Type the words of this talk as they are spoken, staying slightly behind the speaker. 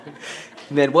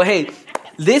Amen. Well, hey,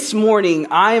 this morning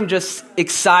I am just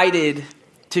excited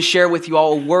to share with you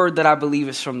all a word that I believe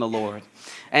is from the Lord.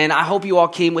 And I hope you all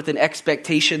came with an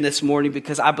expectation this morning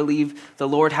because I believe the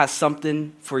Lord has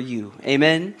something for you.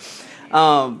 Amen.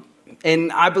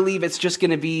 And I believe it's just going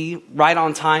to be right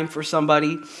on time for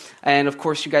somebody. And of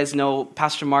course, you guys know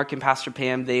Pastor Mark and Pastor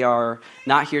Pam, they are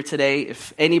not here today.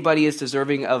 If anybody is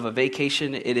deserving of a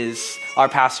vacation, it is our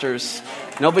pastors.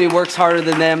 Nobody works harder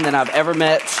than them than I've ever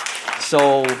met.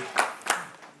 So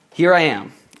here I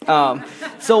am.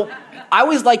 So I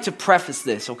always like to preface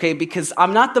this, okay, because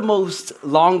I'm not the most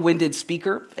long-winded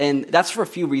speaker, and that's for a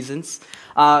few reasons.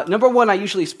 Number one, I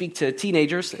usually speak to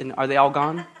teenagers, and are they all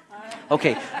gone?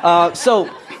 Okay, so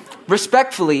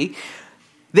respectfully,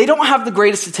 they don't have the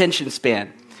greatest attention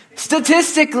span.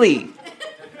 Statistically,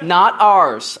 not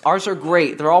ours. Ours are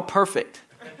great. They're all perfect.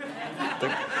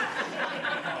 In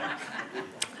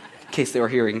case they were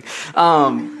hearing.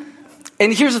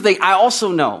 And here's the thing. I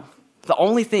also know the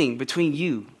only thing between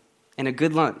you and a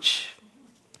good lunch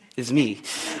is me.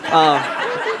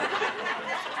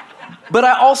 But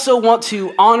I also want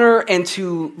to honor and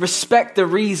to respect the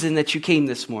reason that you came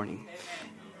this morning.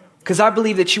 Because I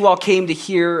believe that you all came to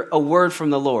hear a word from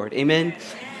the Lord. Amen?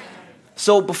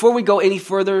 So before we go any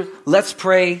further, let's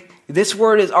pray. This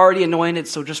word is already anointed,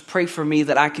 so just pray for me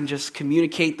that I can just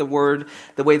communicate the word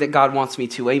the way that God wants me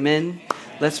to. Amen?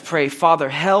 Let's pray. Father,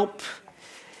 help.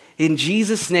 In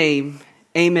Jesus' name,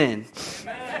 amen.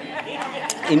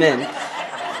 Amen.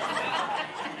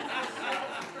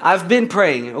 I've been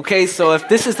praying, okay? So if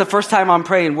this is the first time I'm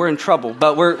praying, we're in trouble,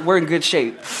 but we're in good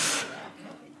shape.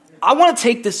 I want to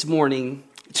take this morning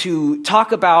to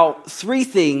talk about three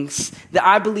things that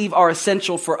I believe are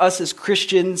essential for us as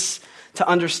Christians to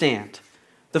understand.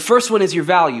 The first one is your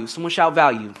value. Someone shout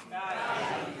value.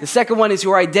 The second one is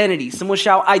your identity. Someone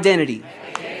shout identity.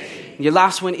 Your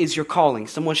last one is your calling.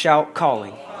 Someone shout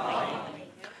calling.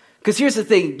 Because here's the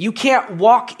thing. You can't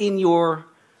walk in your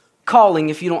calling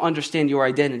if you don't understand your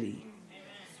identity.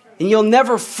 And you'll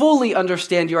never fully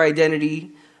understand your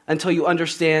identity until you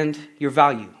understand your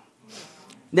value.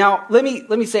 Now, let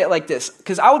me say it like this,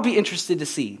 because I would be interested to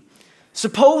see.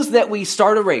 Suppose that we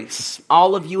start a race.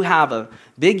 All of you have a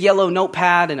big yellow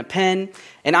notepad and a pen,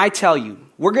 and I tell you,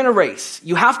 we're going to race.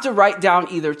 You have to write down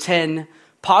either 10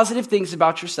 positive things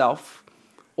about yourself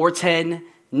or 10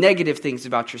 negative things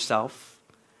about yourself,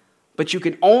 but you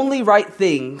can only write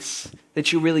things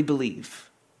that you really believe.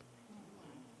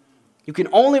 You can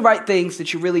only write things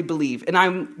that you really believe. And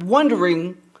I'm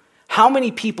wondering how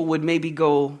many people would maybe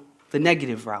go the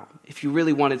negative route if you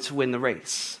really wanted to win the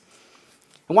race.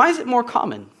 And why is it more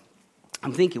common?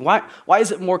 I'm thinking, why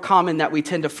is it more common that we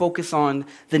tend to focus on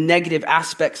the negative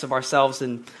aspects of ourselves?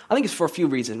 And I think it's for a few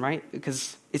reasons, right?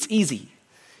 Because it's easy.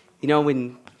 You know,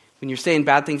 when you're saying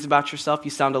bad things about yourself,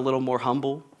 you sound a little more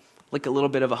humble, like a little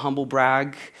bit of a humble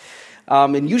brag.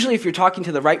 And usually if you're talking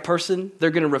to the right person,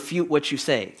 they're going to refute what you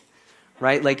say,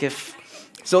 right? Like if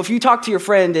you talk to your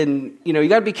friend and, you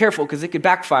got to be careful because it could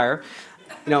backfire.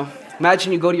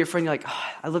 Imagine you go to your friend, you're like, oh,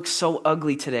 I look so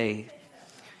ugly today.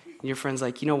 And your friend's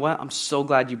like, you know what? I'm so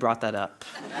glad you brought that up.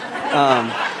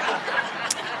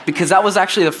 Because that was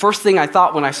actually the first thing I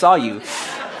thought when I saw you.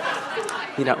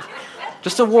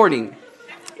 Just a warning.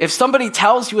 If somebody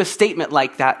tells you a statement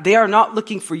like that, they are not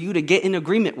looking for you to get in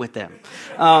agreement with them.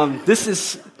 This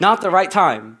is not the right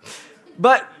time.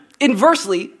 But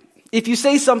inversely, if you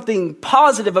say something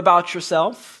positive about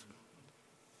yourself,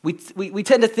 we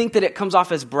tend to think that it comes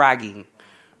off as bragging,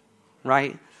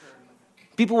 right?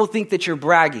 People will think that you're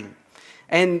bragging.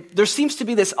 And there seems to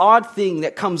be this odd thing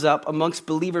that comes up amongst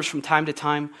believers from time to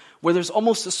time where there's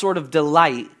almost a sort of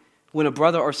delight when a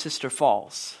brother or sister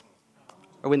falls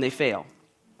or when they fail,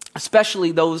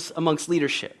 especially those amongst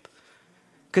leadership.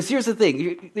 Because here's the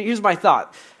thing. Here's my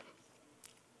thought.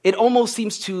 It almost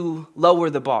seems to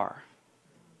lower the bar.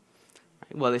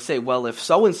 Well, they say, well, if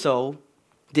so-and-so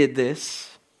did this,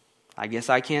 I guess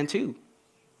I can too.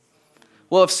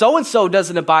 Well, if so-and-so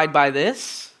doesn't abide by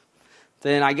this,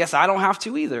 then I guess I don't have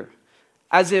to either.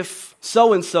 As if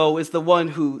so-and-so is the one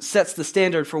who sets the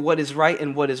standard for what is right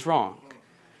and what is wrong.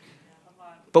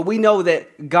 But we know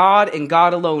that God and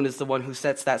God alone is the one who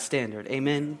sets that standard.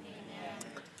 Amen?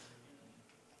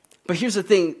 But here's the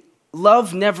thing.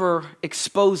 Love never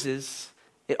exposes.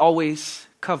 It always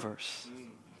covers.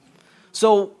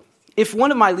 So if one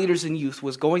of my leaders in youth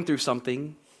was going through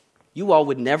something, you all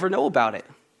would never know about it.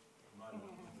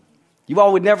 You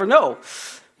all would never know.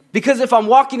 Because if I'm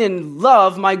walking in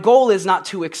love, my goal is not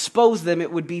to expose them,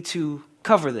 it would be to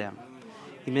cover them.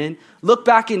 Amen. Look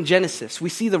back in Genesis. We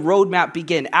see the roadmap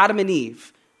begin. Adam and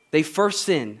Eve, they first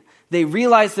sin. They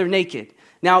realize they're naked.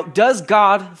 Now, does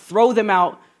God throw them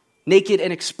out naked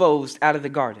and exposed out of the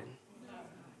garden?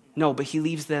 No, but he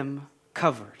leaves them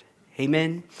covered.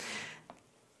 Amen.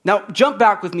 Now, jump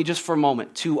back with me just for a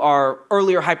moment to our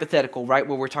earlier hypothetical, right,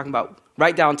 where we're talking about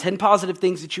write down 10 positive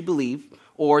things that you believe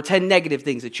or 10 negative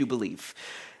things that you believe.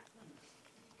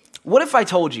 What if I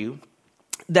told you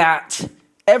that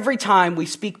every time we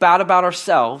speak bad about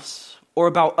ourselves or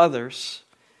about others,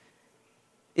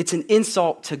 it's an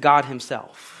insult to God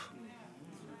himself?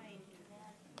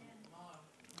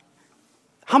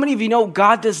 How many of you know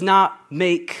God does not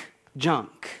make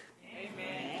junk?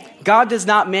 God does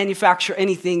not manufacture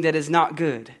anything that is not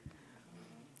good.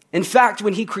 In fact,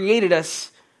 when he created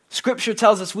us, Scripture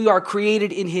tells us we are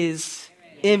created in his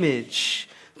image.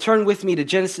 Turn with me to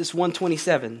Genesis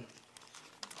 1:27.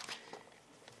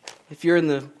 If you're in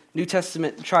the New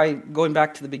Testament, try going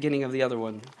back to the beginning of the other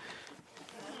one.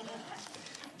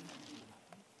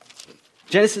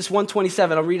 Genesis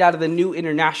 1:27, I'll read out of the New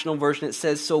International Version. It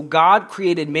says, "So God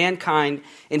created mankind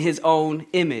in his own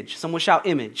image." Someone shout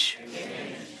image. Amen.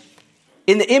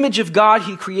 In the image of God,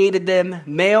 he created them,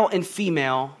 male and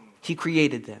female, he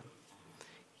created them.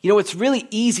 You know, it's really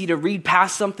easy to read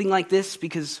past something like this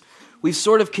because we've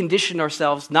sort of conditioned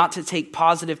ourselves not to take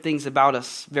positive things about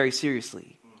us very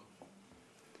seriously.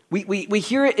 We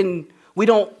hear it and we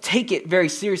don't take it very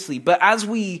seriously. But as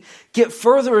we get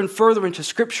further and further into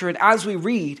Scripture and as we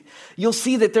read, you'll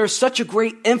see that there's such a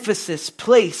great emphasis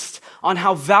placed on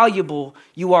how valuable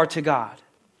you are to God.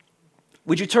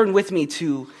 Would you turn with me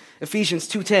to Ephesians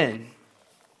 2:10.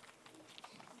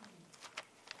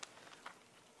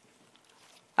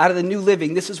 Out of the New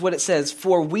Living, this is what it says.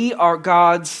 "For we are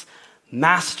God's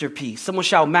masterpiece." Someone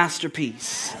shout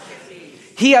masterpiece.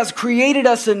 "He has created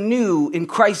us anew in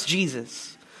Christ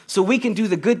Jesus, so we can do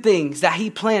the good things that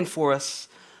he planned for us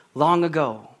long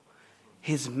ago."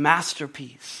 His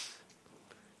masterpiece.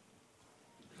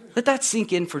 Let that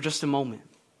sink in for just a moment.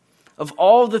 Of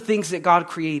all the things that God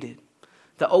created,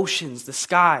 the oceans, the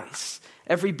skies,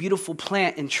 every beautiful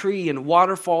plant and tree and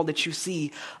waterfall that you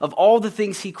see, of all the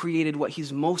things he created, what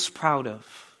he's most proud of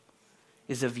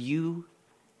is of you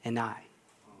and I.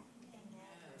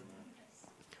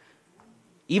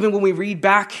 Even when we read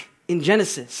back in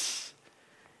Genesis,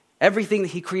 everything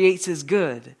that he creates is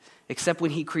good, except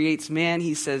when he creates man,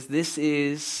 he says, "This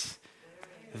is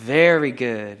very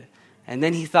good." And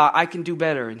then he thought, "I can do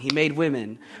better," and he made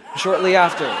women shortly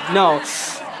after. No.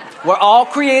 We're all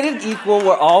created equal.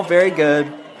 We're all very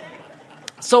good.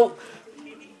 So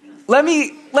let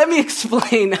me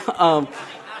explain.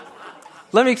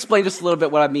 Let me explain just a little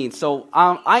bit what I mean. So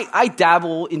I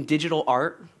dabble in digital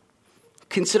art.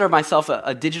 Consider myself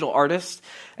a digital artist,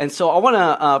 and so I want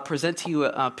to present to you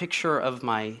a picture of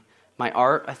my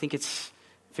art. I think it's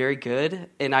very good,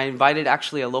 and I invited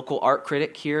actually a local art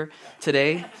critic here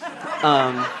today.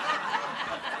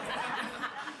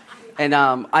 And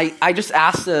I just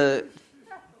asked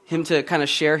him to kind of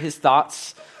share his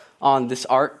thoughts on this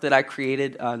art that I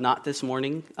created, not this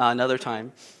morning, another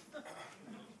time.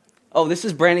 Oh, this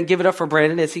is Brandon. Give it up for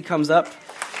Brandon as he comes up.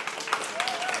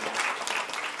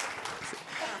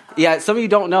 Yeah, some of you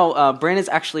don't know, Brandon's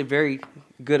actually a very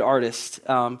good artist.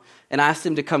 And I asked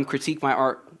him to come critique my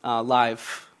art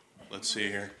live. Let's see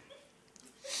here.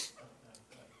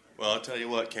 Well, I'll tell you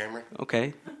what, Cameron.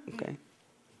 Okay.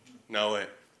 No, wait.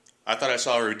 I thought I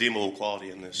saw a redeemable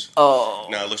quality in this. Oh.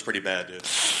 No, it looks pretty bad, dude.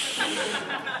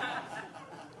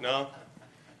 No?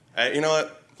 Hey, you know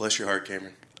what? Bless your heart,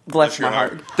 Cameron. Bless my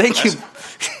heart. Thank you.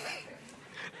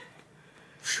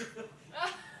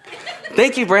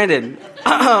 Thank you, Brandon.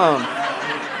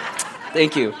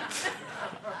 Thank you.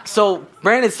 So,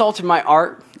 Brandon insulted my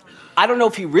art. I don't know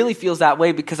if he really feels that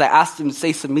way because I asked him to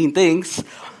say some mean things.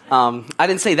 I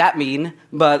didn't say that mean,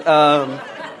 but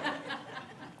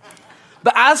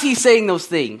as he's saying those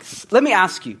things, let me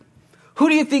ask you, who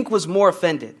do you think was more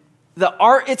offended? The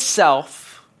art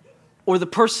itself or the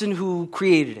person who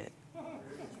created it?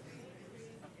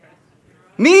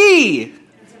 Me!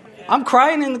 I'm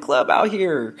crying in the club out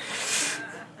here.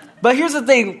 But here's the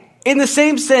thing. In the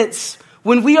same sense,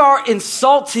 when we are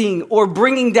insulting or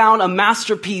bringing down a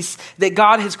masterpiece that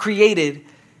God has created,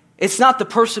 it's not the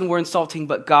person we're insulting,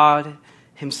 but God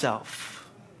himself.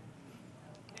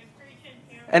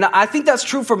 And I think that's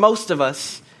true for most of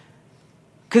us.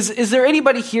 Because is there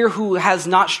anybody here who has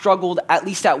not struggled, at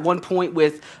least at one point,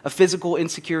 with a physical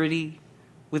insecurity,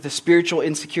 with a spiritual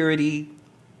insecurity,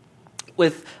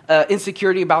 with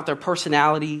insecurity about their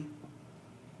personality?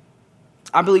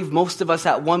 I believe most of us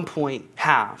at one point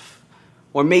have.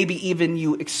 Or maybe even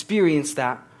you experience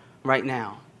that right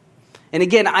now. And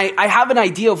again, I have an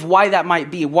idea of why that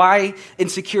might be, why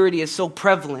insecurity is so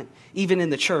prevalent even in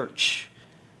the church.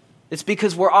 It's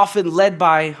because we're often led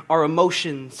by our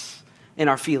emotions and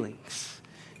our feelings.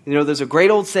 You know, there's a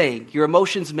great old saying, your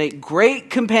emotions make great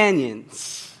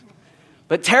companions,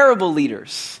 but terrible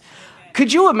leaders.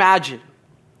 Could you imagine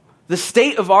the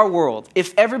state of our world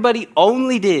if everybody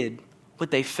only did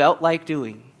what they felt like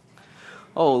doing?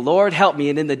 Oh, Lord, help me.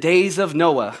 And in the days of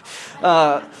Noah,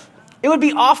 it would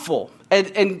be awful.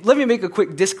 And let me make a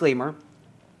quick disclaimer.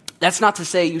 That's not to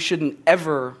say you shouldn't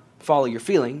ever follow your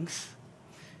feelings.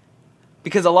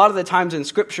 Because a lot of the times in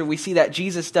Scripture, we see that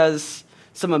Jesus does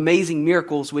some amazing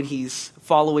miracles when he's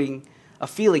following a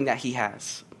feeling that he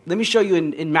has. Let me show you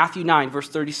in Matthew 9, verse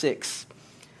 36.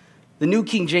 The New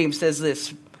King James says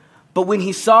this, "But when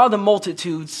he saw the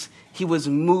multitudes, he was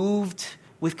moved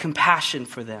with compassion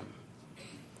for them."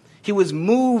 He was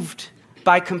moved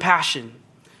by compassion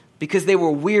because they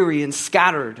were weary and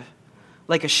scattered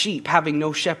like a sheep having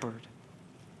no shepherd.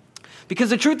 Because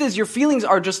the truth is, your feelings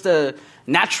are just a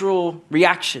natural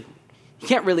reaction. You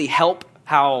can't really help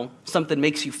how something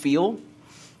makes you feel.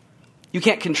 You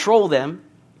can't control them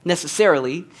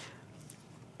necessarily,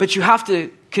 but you have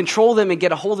to control them and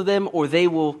get a hold of them, or they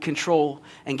will control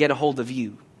and get a hold of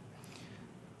you.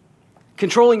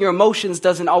 Controlling your emotions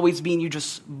doesn't always mean you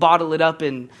just bottle it up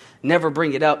and never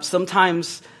bring it up.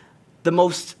 Sometimes the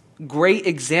most great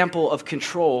example of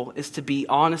control is to be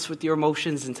honest with your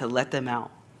emotions and to let them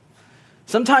out.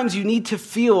 Sometimes you need to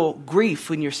feel grief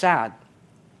when you're sad.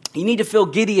 You need to feel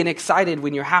giddy and excited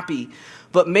when you're happy,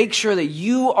 but make sure that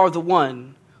you are the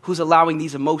one who's allowing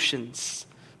these emotions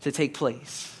to take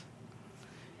place.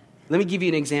 Let me give you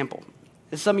an example.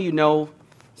 As some of you know,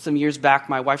 some years back,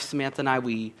 my wife Samantha and I,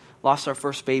 we lost our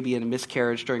first baby in a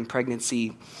miscarriage during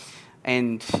pregnancy.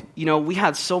 And, you know, we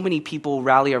had so many people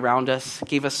rally around us,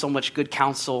 gave us so much good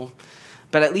counsel.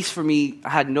 But at least for me, I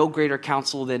had no greater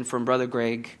counsel than from Brother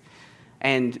Greg.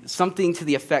 And something to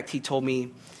the effect, he told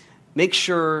me, make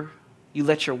sure you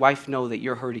let your wife know that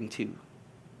you're hurting too.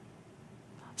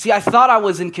 See, I thought I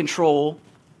was in control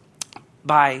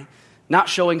by not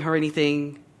showing her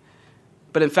anything.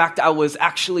 But in fact, I was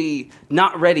actually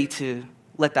not ready to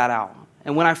let that out.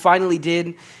 And when I finally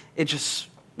did, it just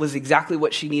was exactly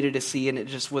what she needed to see, and it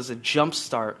just was a jump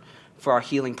start for our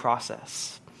healing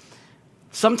process.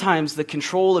 Sometimes the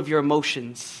control of your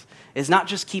emotions is not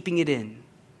just keeping it in,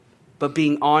 but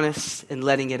being honest and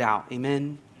letting it out.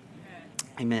 Amen?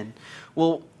 Amen.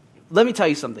 Well, let me tell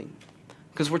you something,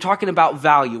 because we're talking about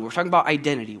value, we're talking about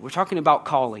identity, we're talking about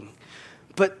calling.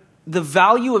 But the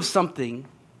value of something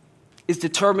is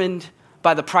determined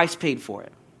by the price paid for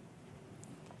it.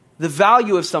 The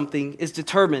value of something is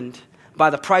determined by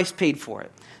the price paid for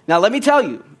it. Now, let me tell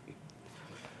you,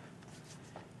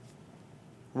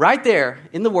 right there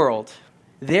in the world,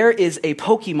 there is a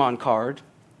Pokemon card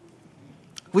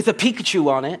with a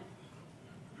Pikachu on it,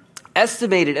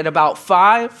 estimated at about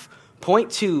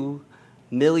 $5.2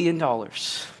 million.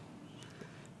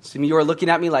 Some of you are looking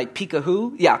at me like, Pika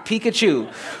who? Yeah,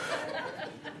 Pikachu.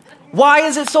 Why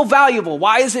is it so valuable?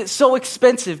 Why is it so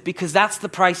expensive? Because that's the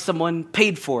price someone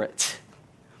paid for it.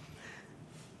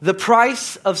 The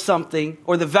price of something,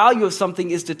 or the value of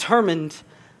something, is determined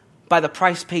by the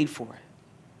price paid for it.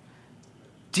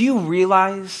 Do you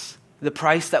realize the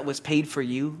price that was paid for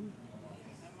you?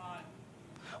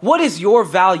 What is your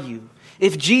value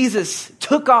if Jesus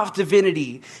took off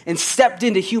divinity and stepped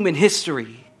into human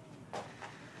history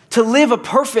to live a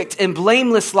perfect and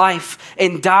blameless life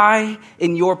and die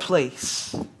in your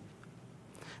place?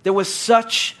 There was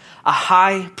such a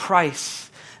high price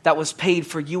that was paid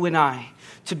for you and I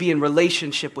to be in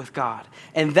relationship with God.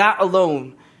 And that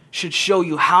alone should show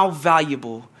you how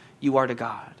valuable you are to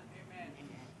God. Amen.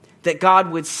 That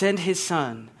God would send his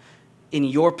son in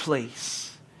your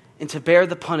place and to bear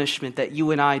the punishment that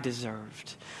you and I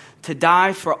deserved. To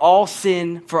die for all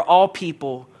sin, for all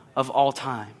people of all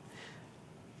time.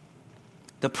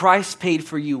 The price paid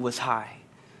for you was high.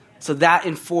 So that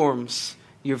informs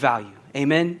your value.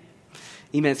 Amen?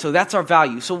 Amen. So that's our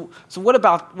value. So what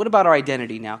about our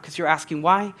identity now? Because you're asking,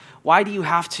 why do you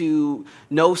have to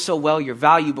know so well your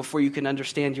value before you can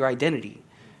understand your identity?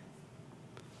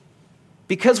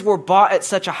 Because we're bought at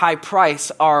such a high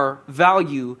price, our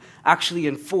value actually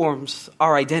informs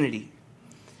our identity.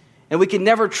 And we can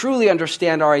never truly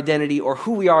understand our identity or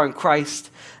who we are in Christ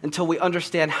until we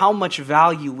understand how much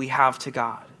value we have to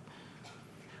God.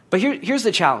 But here's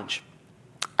the challenge.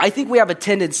 I think we have a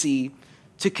tendency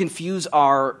to confuse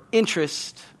our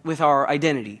interest with our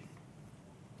identity.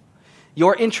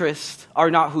 Your interests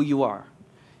are not who you are.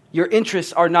 Your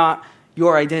interests are not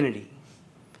your identity.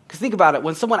 Because think about it.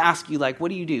 When someone asks you, like, what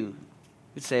do? You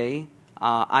would say,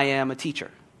 I am a teacher.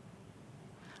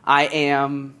 I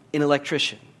am an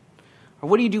electrician? Or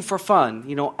what do you do for fun?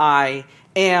 I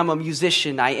am a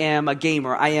musician. I am a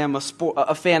gamer. I am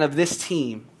a fan of this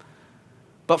team.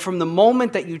 But from the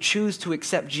moment that you choose to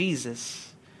accept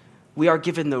Jesus, we are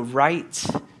given the right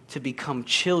to become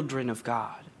children of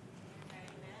God.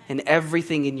 And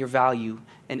everything in your value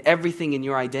and everything in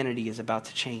your identity is about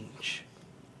to change.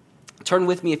 Turn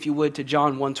with me, if you would, to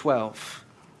John 1:12.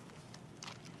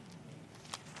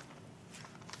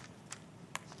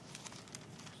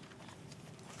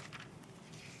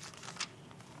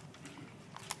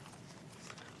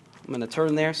 I'm going to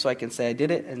turn there so I can say I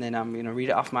did it, and then I'm going to read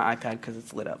it off my iPad because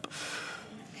it's lit up.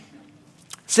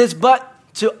 It says, "But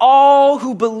to all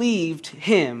who believed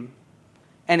him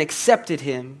and accepted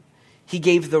him, he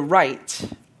gave the right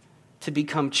to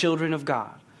become children of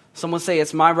God." Someone say,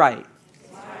 "It's my right."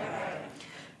 It's my right.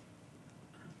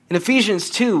 In Ephesians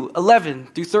 2:11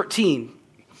 through 13,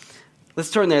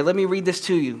 let's turn there. Let me read this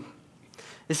to you.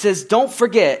 It says, "Don't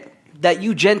forget that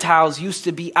you Gentiles used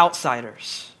to be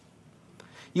outsiders.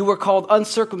 You were called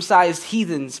uncircumcised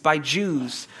heathens by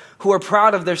Jews who are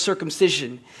proud of their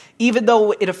circumcision, even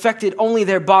though it affected only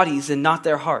their bodies and not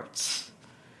their hearts.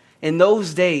 In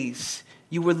those days,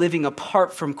 you were living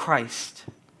apart from Christ.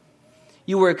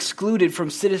 You were excluded from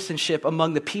citizenship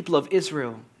among the people of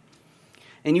Israel,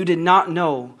 and you did not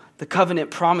know the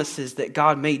covenant promises that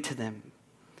God made to them.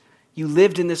 You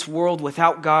lived in this world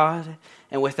without God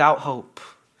and without hope."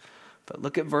 But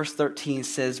look at verse 13, it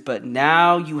says, "But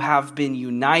now you have been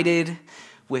united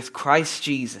with Christ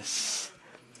Jesus.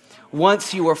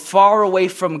 Once you were far away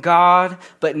from God,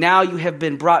 but now you have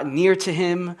been brought near to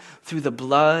him through the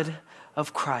blood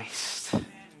of Christ."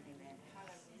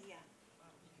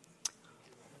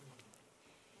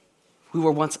 We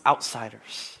were once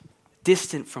outsiders,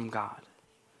 distant from God,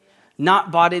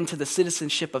 not bought into the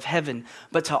citizenship of heaven,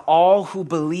 but to all who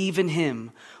believe in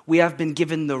him, we have been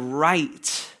given the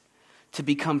right to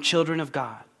become children of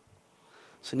God.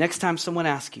 So next time someone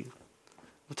asks you,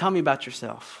 well, tell me about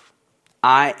yourself.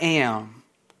 I am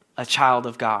a child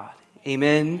of God.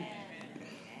 Amen?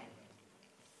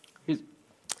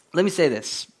 Let me say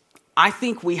this. I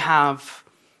think we have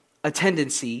a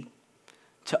tendency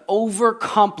to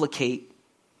overcomplicate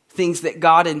things that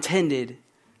God intended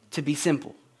to be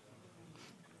simple.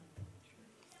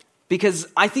 Because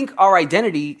I think our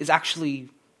identity is actually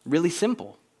really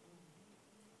simple.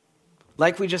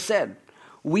 Like we just said,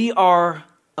 we are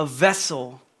a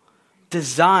vessel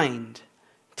designed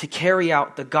to carry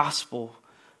out the gospel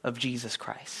of Jesus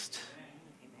Christ.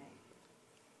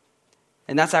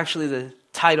 And that's actually the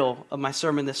title of my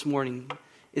sermon this morning,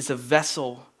 is "A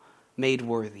Vessel Made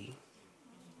Worthy."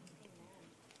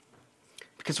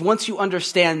 Because once you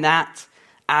understand that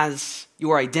as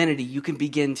your identity, you can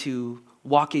begin to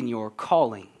walk in your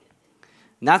calling.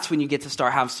 And that's when you get to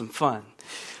start having some fun.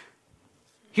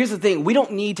 Here's the thing, we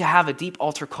don't need to have a deep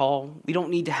altar call. We don't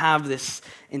need to have this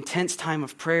intense time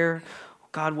of prayer.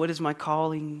 God, what is my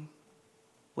calling?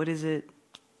 What is it?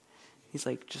 He's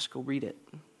like, just go read it.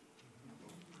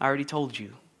 I already told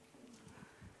you.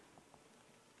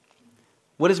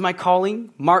 What is my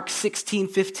calling? Mark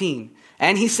 16:15.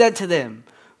 "And he said to them,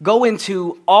 go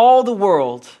into all the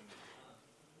world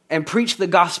and preach the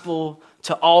gospel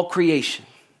to all creation."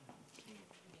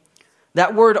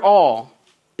 That word "all"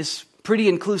 is pretty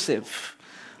inclusive.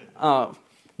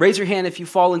 Raise your hand if you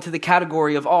fall into the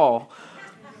category of all.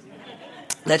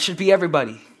 That should be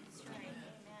everybody.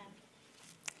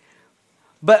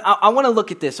 But I want to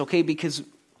look at this, okay? Because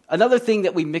another thing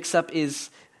that we mix up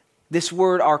is this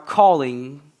word, our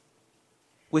calling,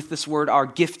 with this word, our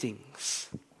giftings.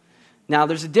 Now,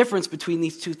 there's a difference between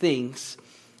these two things.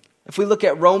 If we look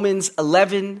at Romans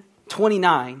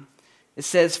 11:29, it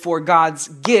says, "For God's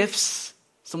gifts,"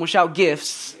 someone shout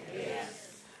gifts,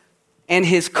 "and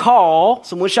his call,"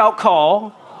 someone shout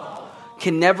call,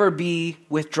 "can never be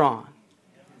withdrawn."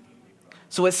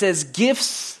 So it says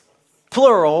gifts,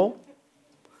 plural,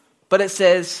 but it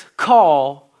says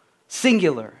call,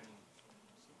 singular.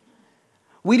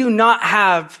 We do not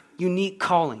have unique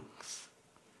callings.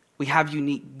 We have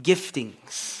unique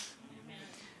giftings.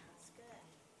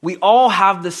 We all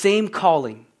have the same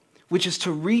calling, which is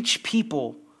to reach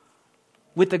people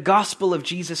with the gospel of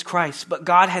Jesus Christ. But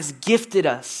God has gifted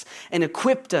us and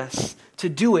equipped us to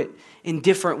do it in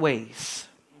different ways.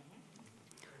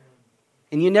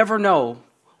 And you never know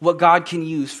what God can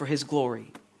use for his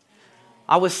glory.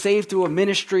 I was saved through a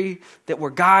ministry that were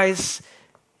guys,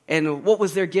 and what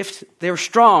was their gift? They were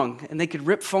strong, and they could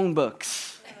rip phone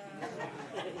books.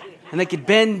 And they could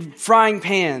bend frying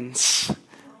pans.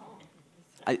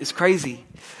 It's crazy.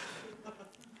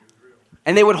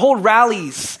 And they would hold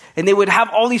rallies, and they would have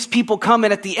all these people come,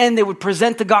 and at the end, they would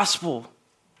present the gospel.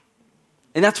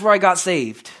 And that's where I got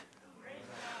saved.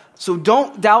 So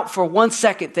don't doubt for 1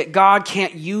 second that God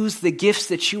can't use the gifts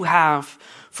that you have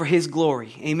for his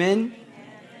glory. Amen?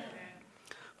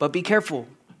 But be careful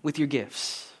with your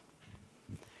gifts.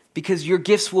 Because your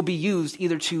gifts will be used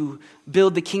either to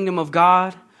build the kingdom of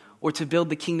God or to build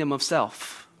the kingdom of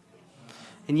self.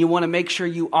 And you want to make sure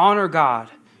you honor God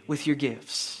with your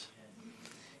gifts.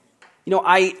 You know,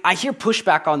 I hear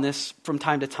pushback on this from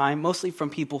time to time, mostly from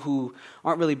people who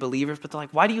aren't really believers, but they're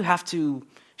like, why do you have to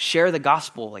share the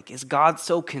gospel? Like, is God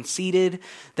so conceited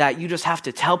that you just have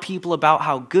to tell people about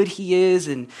how good he is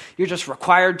and you're just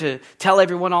required to tell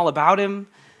everyone all about him?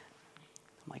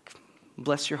 I'm like,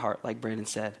 bless your heart, like Brandon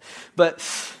said. But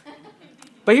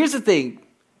here's the thing.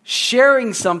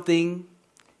 Sharing something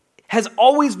has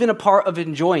always been a part of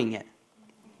enjoying it.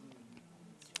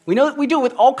 We know that we do it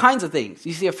with all kinds of things.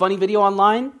 You see a funny video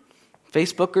online,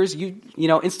 Facebookers, you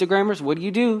know, Instagrammers, what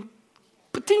do?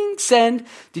 Pa-ting, send.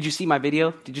 Did you see my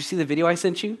video? Did you see the video I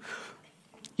sent you?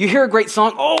 You hear a great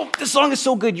song. Oh, this song is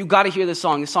so good. You got to hear this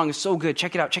song. This song is so good.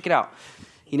 Check it out.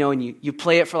 You know, and you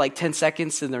play it for like 10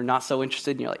 seconds and they're not so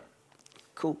interested and you're like,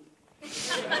 cool.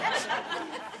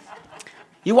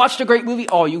 You watched a great movie.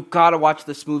 Oh, you got to watch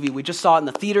this movie. We just saw it in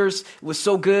the theaters. It was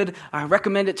so good. I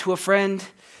recommend it to a friend.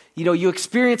 You know, you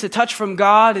experience a touch from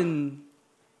God, and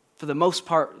for the most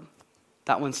part,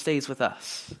 that one stays with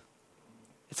us.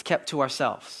 It's kept to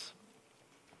ourselves.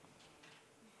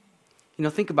 You know,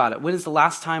 think about it. When is the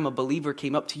last time a believer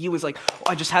came up to you and was like,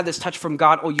 oh, I just had this touch from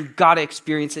God. Oh, you got to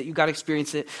experience it. You got to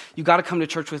experience it. You got to come to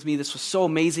church with me. This was so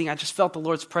amazing. I just felt the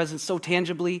Lord's presence so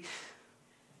tangibly.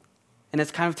 And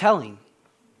it's kind of telling.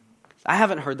 I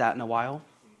haven't heard that in a while.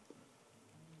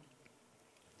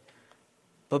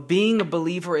 But being a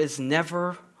believer is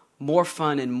never more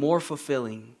fun and more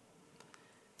fulfilling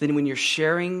than when you're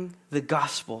sharing the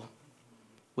gospel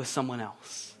with someone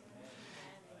else.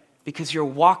 Because you're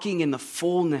walking in the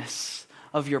fullness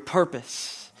of your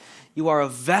purpose. You are a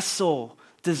vessel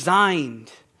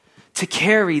designed to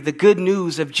carry the good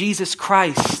news of Jesus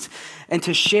Christ and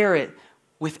to share it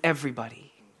with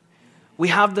everybody. We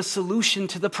have the solution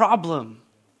to the problem.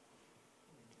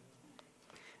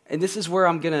 And this is where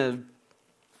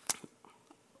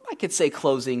I could say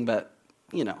closing, but,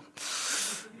 you know.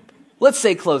 Let's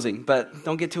say closing, but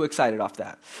don't get too excited off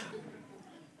that.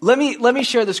 Let me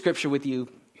share the scripture with you,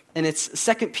 and it's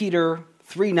 2 Peter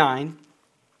 3:9.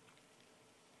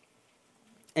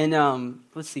 And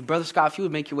let's see, Brother Scott, if you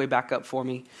would make your way back up for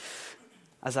me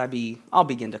as I'll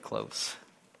begin to close.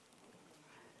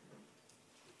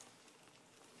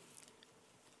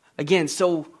 Again,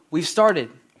 so we've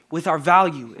started with our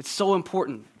value. It's so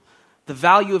important. The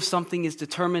value of something is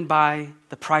determined by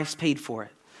the price paid for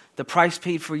it. The price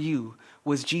paid for you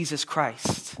was Jesus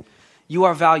Christ. You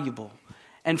are valuable.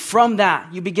 And from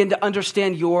that, you begin to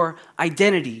understand your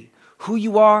identity. Who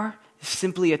you are is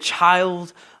simply a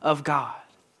child of God.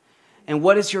 And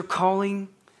what is your calling?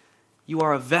 You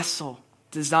are a vessel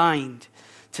designed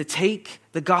to take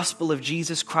the gospel of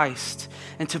Jesus Christ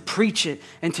and to preach it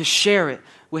and to share it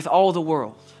with all the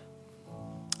world.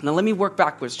 Now let me work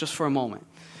backwards just for a moment.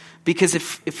 Because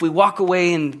if we walk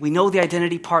away and we know the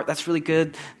identity part, that's really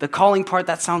good. The calling part,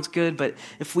 that sounds good. But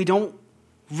if we don't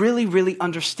really, really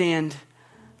understand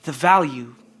the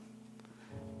value,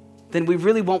 then we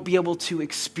really won't be able to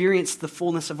experience the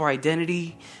fullness of our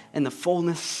identity and the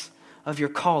fullness of your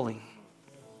calling.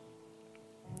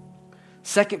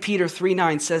 2 Peter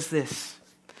 3:9 says this: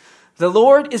 the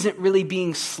Lord isn't really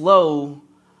being slow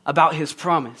about his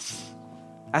promise,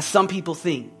 as some people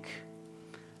think.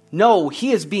 No,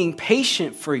 he is being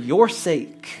patient for your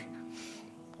sake.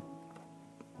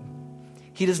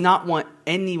 He does not want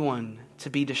anyone to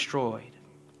be destroyed,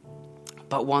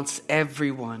 but wants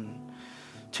everyone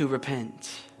to repent.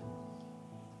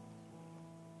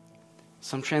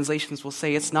 Some translations will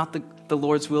say it's not the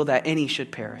Lord's will that any should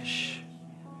perish.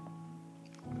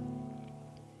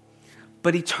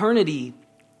 But eternity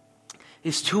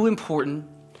is too important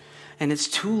and it's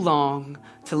too long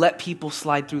to let people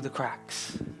slide through the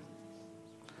cracks.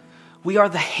 We are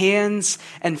the hands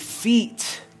and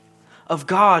feet of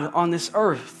God on this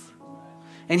earth.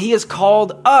 And he has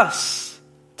called us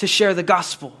to share the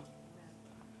gospel.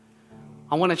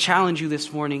 I want to challenge you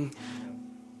this morning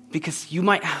because you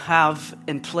might have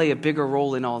and play a bigger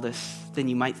role in all this than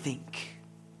you might think.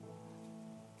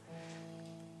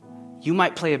 You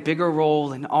might play a bigger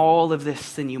role in all of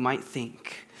this than you might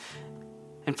think.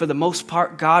 And for the most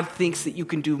part, God thinks that you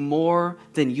can do more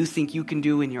than you think you can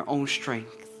do in your own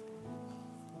strength.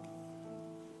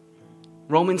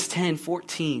 Romans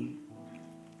 10:14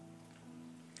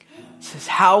 It says,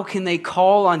 how can they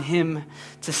call on him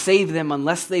to save them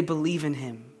unless they believe in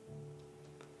him?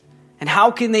 And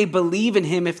how can they believe in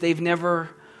him if they've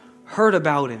never heard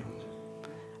about him?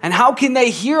 And how can they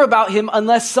hear about him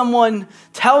unless someone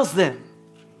tells them?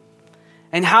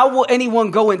 And how will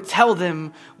anyone go and tell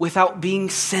them without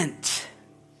being sent?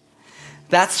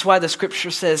 That's why the scripture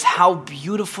says, how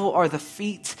beautiful are the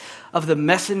feet of the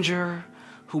messenger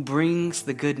who brings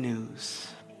the good news.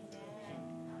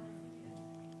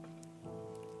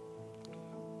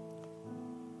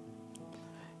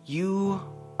 You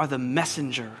are the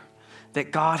messenger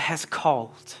that God has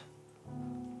called.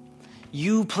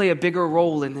 You play a bigger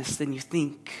role in this than you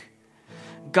think.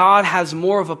 God has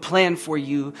more of a plan for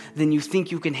you than you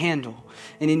think you can handle.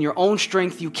 And in your own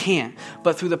strength, you can't.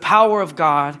 But through the power of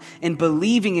God and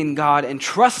believing in God and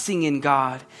trusting in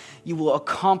God, you will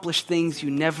accomplish things you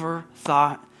never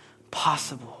thought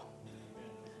possible.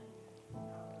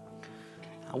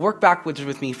 Now work backwards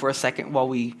with me for a second while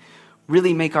we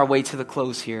really make our way to the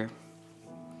close here.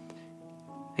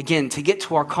 Again, to get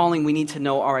to our calling, we need to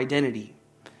know our identity.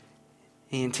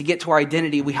 And to get to our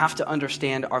identity, we have to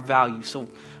understand our value. So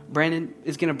Brandon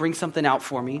is going to bring something out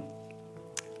for me.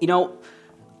 You know,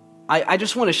 I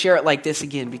just want to share it like this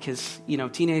again because, you know,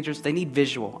 teenagers, they need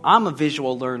visual. I'm a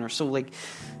visual learner, so like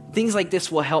things like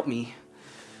this will help me.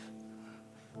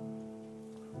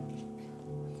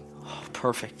 Oh,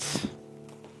 perfect.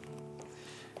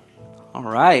 All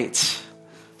right.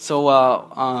 So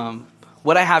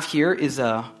what I have here is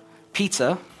a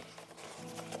pizza.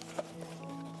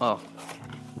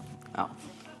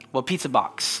 Well, pizza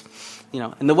box. You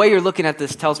know, and the way you're looking at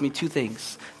this tells me two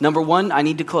things. Number one, I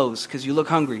need to close because you look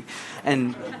hungry.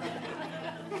 And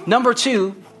number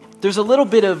two, there's a little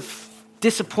bit of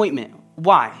disappointment.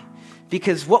 Why?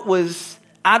 Because what was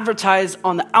advertised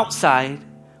on the outside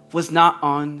was not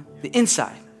on the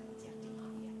inside.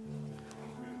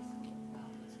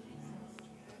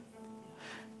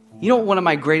 You know what one of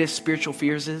my greatest spiritual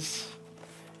fears is?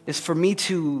 Is for me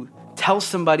to tell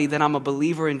somebody that I'm a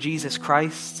believer in Jesus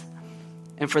Christ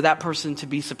and for that person to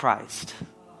be surprised.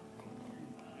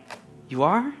 You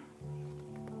are?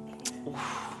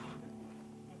 Oof.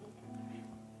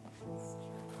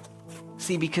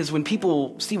 See, because when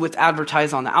people see what's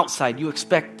advertised on the outside, you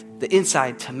expect the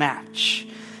inside to match.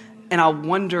 And I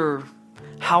wonder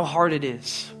how hard it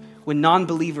is when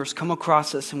non-believers come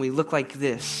across us and we look like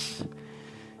this.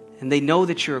 And they know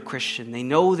that you're a Christian. They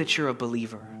know that you're a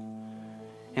believer.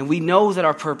 And we know that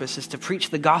our purpose is to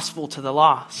preach the gospel to the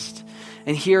lost.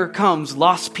 And here comes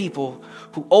lost people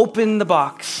who open the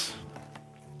box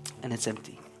and it's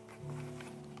empty.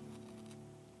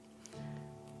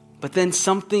 But then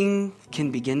something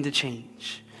can begin to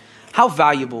change. How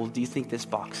valuable do you think this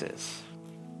box is?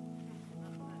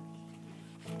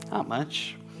 Not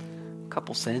much. A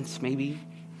couple cents, maybe.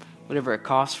 Whatever it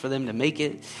costs for them to make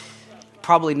it.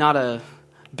 Probably not a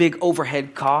big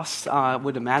overhead cost, I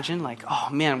would imagine. Like, oh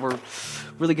man, we're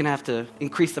really going to have to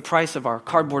increase the price of our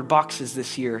cardboard boxes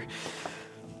this year.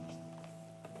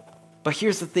 But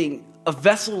here's the thing. A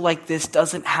vessel like this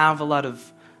doesn't have a lot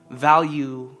of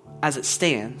value as it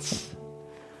stands.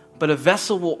 But a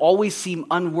vessel will always seem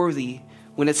unworthy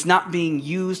when it's not being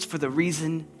used for the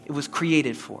reason it was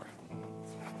created for.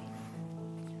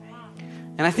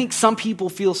 And I think some people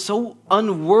feel so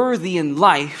unworthy in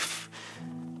life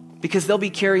because they'll be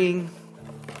carrying,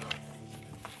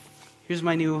 here's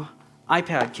my new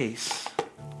iPad case.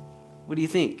 What do you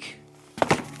think?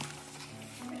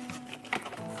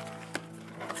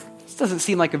 This doesn't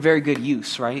seem like a very good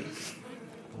use, right?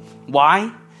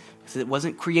 Why? Because it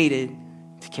wasn't created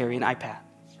to carry an iPad.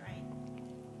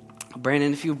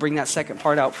 Brandon, if you bring that second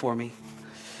part out for me.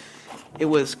 It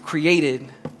was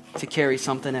created to carry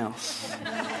something else.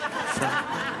 So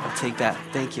I'll take that.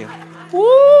 Thank you.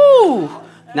 Woo!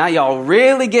 Now y'all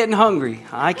really getting hungry.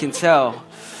 I can tell.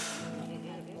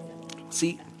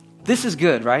 See, this is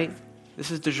good, right?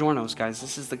 This is DiGiorno's, guys.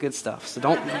 This is the good stuff. So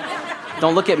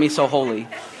don't look at me so holy.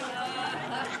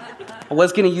 I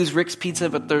was going to use Rick's Pizza,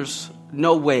 but there's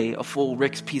no way a full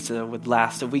Rick's Pizza would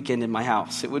last a weekend in my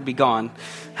house. It would be gone.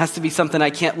 It has to be something I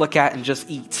can't look at and just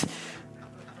eat.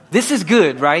 This is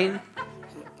good, right?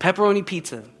 Pepperoni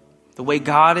pizza, the way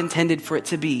God intended for it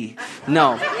to be.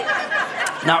 No,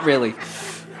 not really.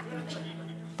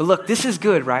 But look, this is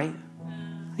good, right?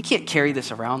 I can't carry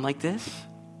this around like this.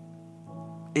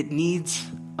 It needs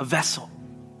a vessel.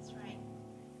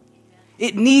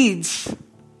 It needs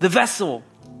the vessel.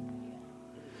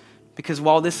 Because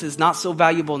while this is not so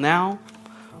valuable now,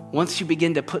 once you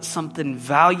begin to put something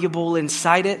valuable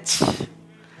inside it,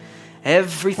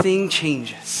 everything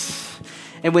changes.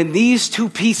 And when these two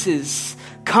pieces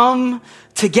come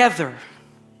together,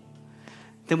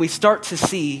 then we start to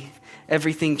see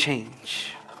everything change.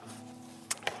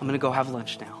 I'm going to go have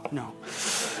lunch now. No.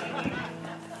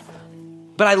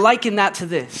 But I liken that to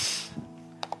this.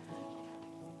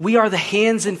 We are the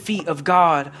hands and feet of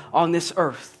God on this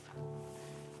earth.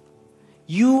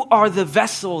 You are the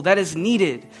vessel that is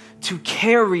needed to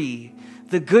carry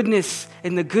the goodness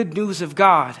and the good news of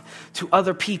God to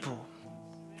other people.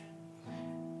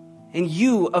 And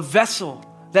you, a vessel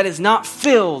that is not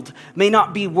filled, may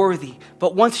not be worthy.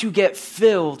 But once you get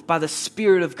filled by the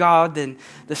Spirit of God, then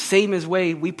the same as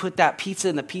way we put that pizza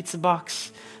in the pizza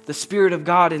box, the Spirit of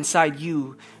God inside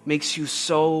you makes you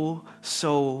so,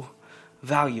 so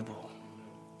valuable.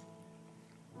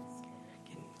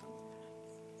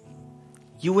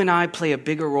 You and I play a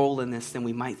bigger role in this than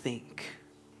we might think.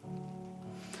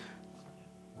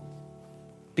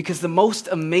 Because the most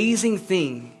amazing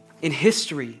thing in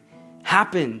history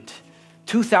happened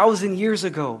 2,000 years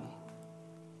ago.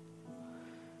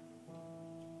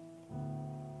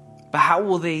 But how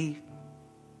will they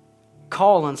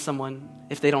call on someone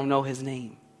if they don't know his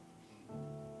name?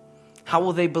 How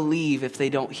will they believe if they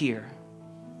don't hear?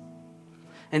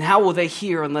 And how will they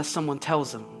hear unless someone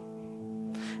tells them?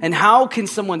 And how can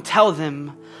someone tell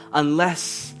them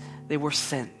unless they were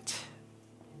sent?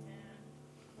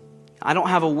 I don't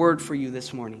have a word for you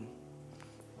this morning.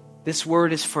 This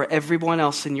word is for everyone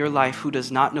else in your life who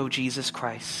does not know Jesus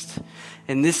Christ.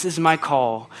 And this is my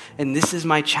call, and this is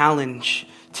my challenge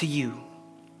to you.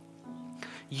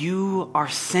 You are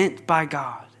sent by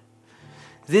God.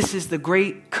 This is the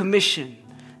Great Commission,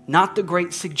 not the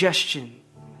Great Suggestion.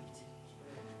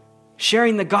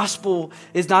 Sharing the gospel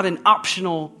is not an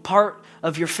optional part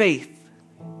of your faith.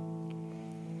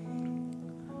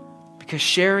 Because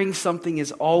sharing something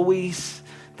is always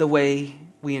the way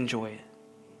we enjoy it.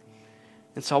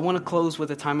 And so I want to close with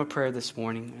a time of prayer this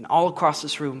morning. And all across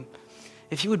this room,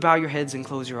 if you would bow your heads and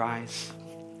close your eyes.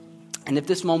 And if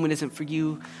this moment isn't for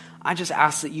you, I just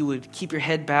ask that you would keep your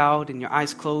head bowed and your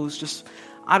eyes closed, just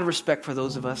out of respect for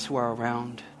those of us who are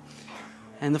around.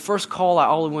 And the first call I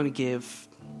always want to give,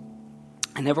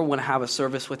 I never want to have a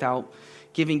service without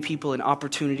giving people an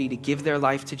opportunity to give their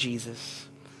life to Jesus.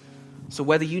 So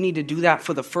whether you need to do that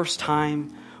for the first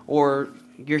time, or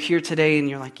you're here today and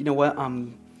you're like, you know what,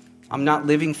 I'm not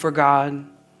living for God,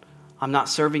 I'm not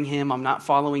serving Him, I'm not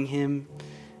following Him,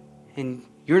 and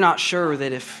you're not sure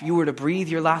that if you were to breathe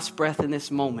your last breath in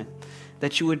this moment,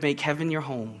 that you would make heaven your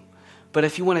home. But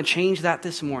if you want to change that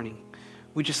this morning,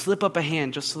 would you slip up a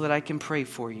hand just so that I can pray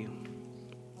for you?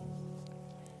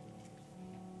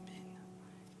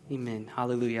 Amen.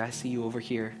 Hallelujah. I see you over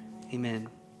here. Amen.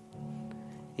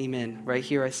 Amen. Right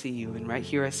here I see you, and right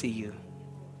here I see you.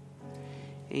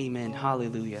 Amen.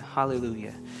 Hallelujah.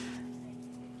 Hallelujah.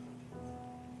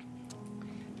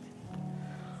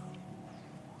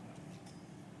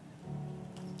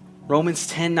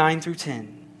 Romans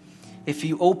 10:9-10. If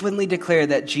you openly declare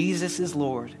that Jesus is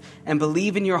Lord and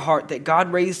believe in your heart that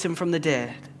God raised him from the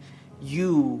dead,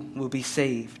 you will be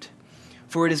saved.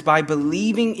 For it is by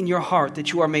believing in your heart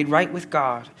that you are made right with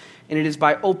God, and it is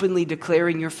by openly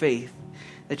declaring your faith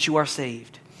that you are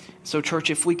saved. So church,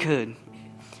 if we could,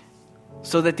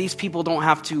 so that these people don't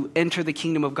have to enter the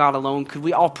kingdom of God alone, could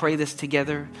we all pray this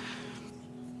together?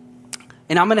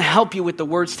 And I'm going to help you with the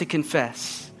words to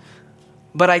confess,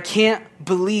 but I can't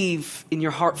believe in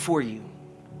your heart for you.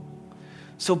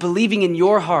 So believing in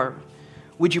your heart,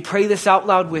 would you pray this out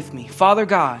loud with me? Father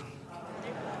God,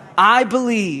 I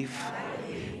believe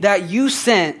that you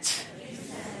sent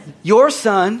your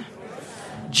Son,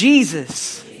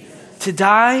 Jesus, to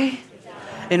die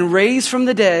and raise from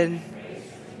the dead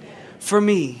for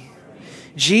me.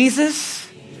 Jesus,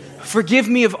 forgive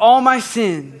me of all my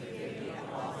sin.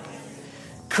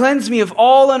 Cleanse me of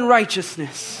all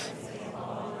unrighteousness.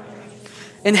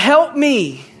 And help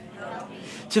me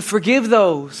to forgive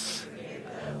those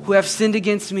who have sinned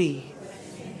against me.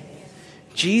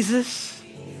 Jesus,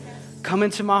 come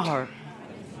into my heart.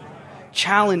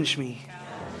 Challenge me.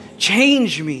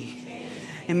 Change me.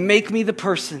 And make me the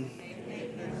person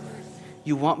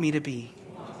you want me to be.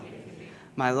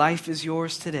 My life is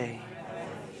yours today,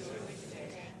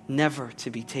 never to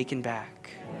be taken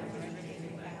back.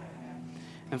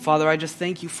 And Father, I just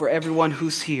thank you for everyone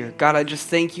who's here. God, I just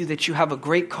thank you that you have a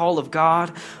great call of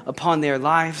God upon their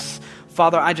lives.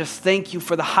 Father, I just thank you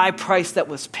for the high price that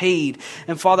was paid.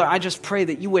 And Father, I just pray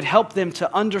that you would help them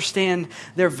to understand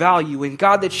their value. And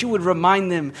God, that you would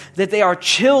remind them that they are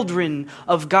children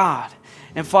of God.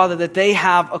 And Father, that they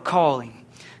have a calling.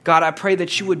 God, I pray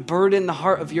that you would burden the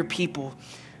heart of your people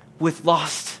with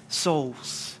lost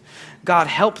souls. God,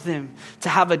 help them to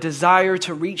have a desire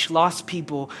to reach lost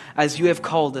people as you have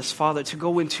called us, Father, to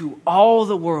go into all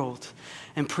the world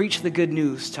and preach the good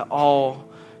news to all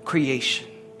creation.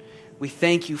 We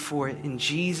thank you for it in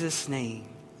Jesus' name.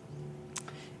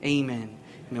 Amen.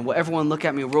 Amen. Well, everyone look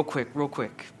at me real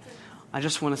quick. I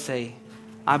just want to say,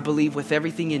 I believe with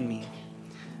everything in me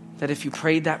that if you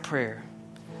prayed that prayer,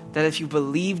 that if you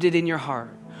believed it in your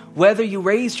heart, whether you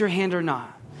raised your hand or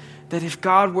not, that if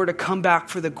God were to come back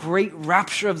for the great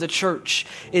rapture of the church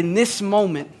in this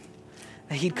moment,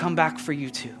 that he'd come back for you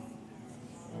too.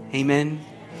 Amen.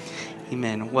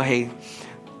 Amen. Well, hey,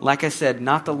 like I said,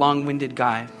 not the long-winded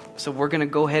guy. So we're going to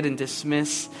go ahead and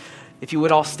dismiss. If you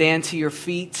would all stand to your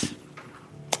feet.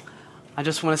 I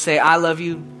just want to say, I love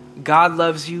you. God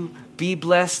loves you. Be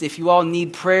blessed. If you all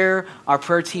need prayer, our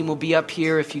prayer team will be up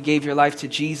here. If you gave your life to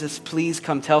Jesus, please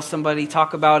come tell somebody,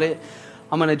 talk about it.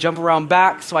 I'm going to jump around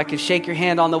back so I can shake your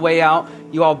hand on the way out.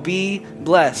 You all be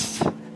blessed.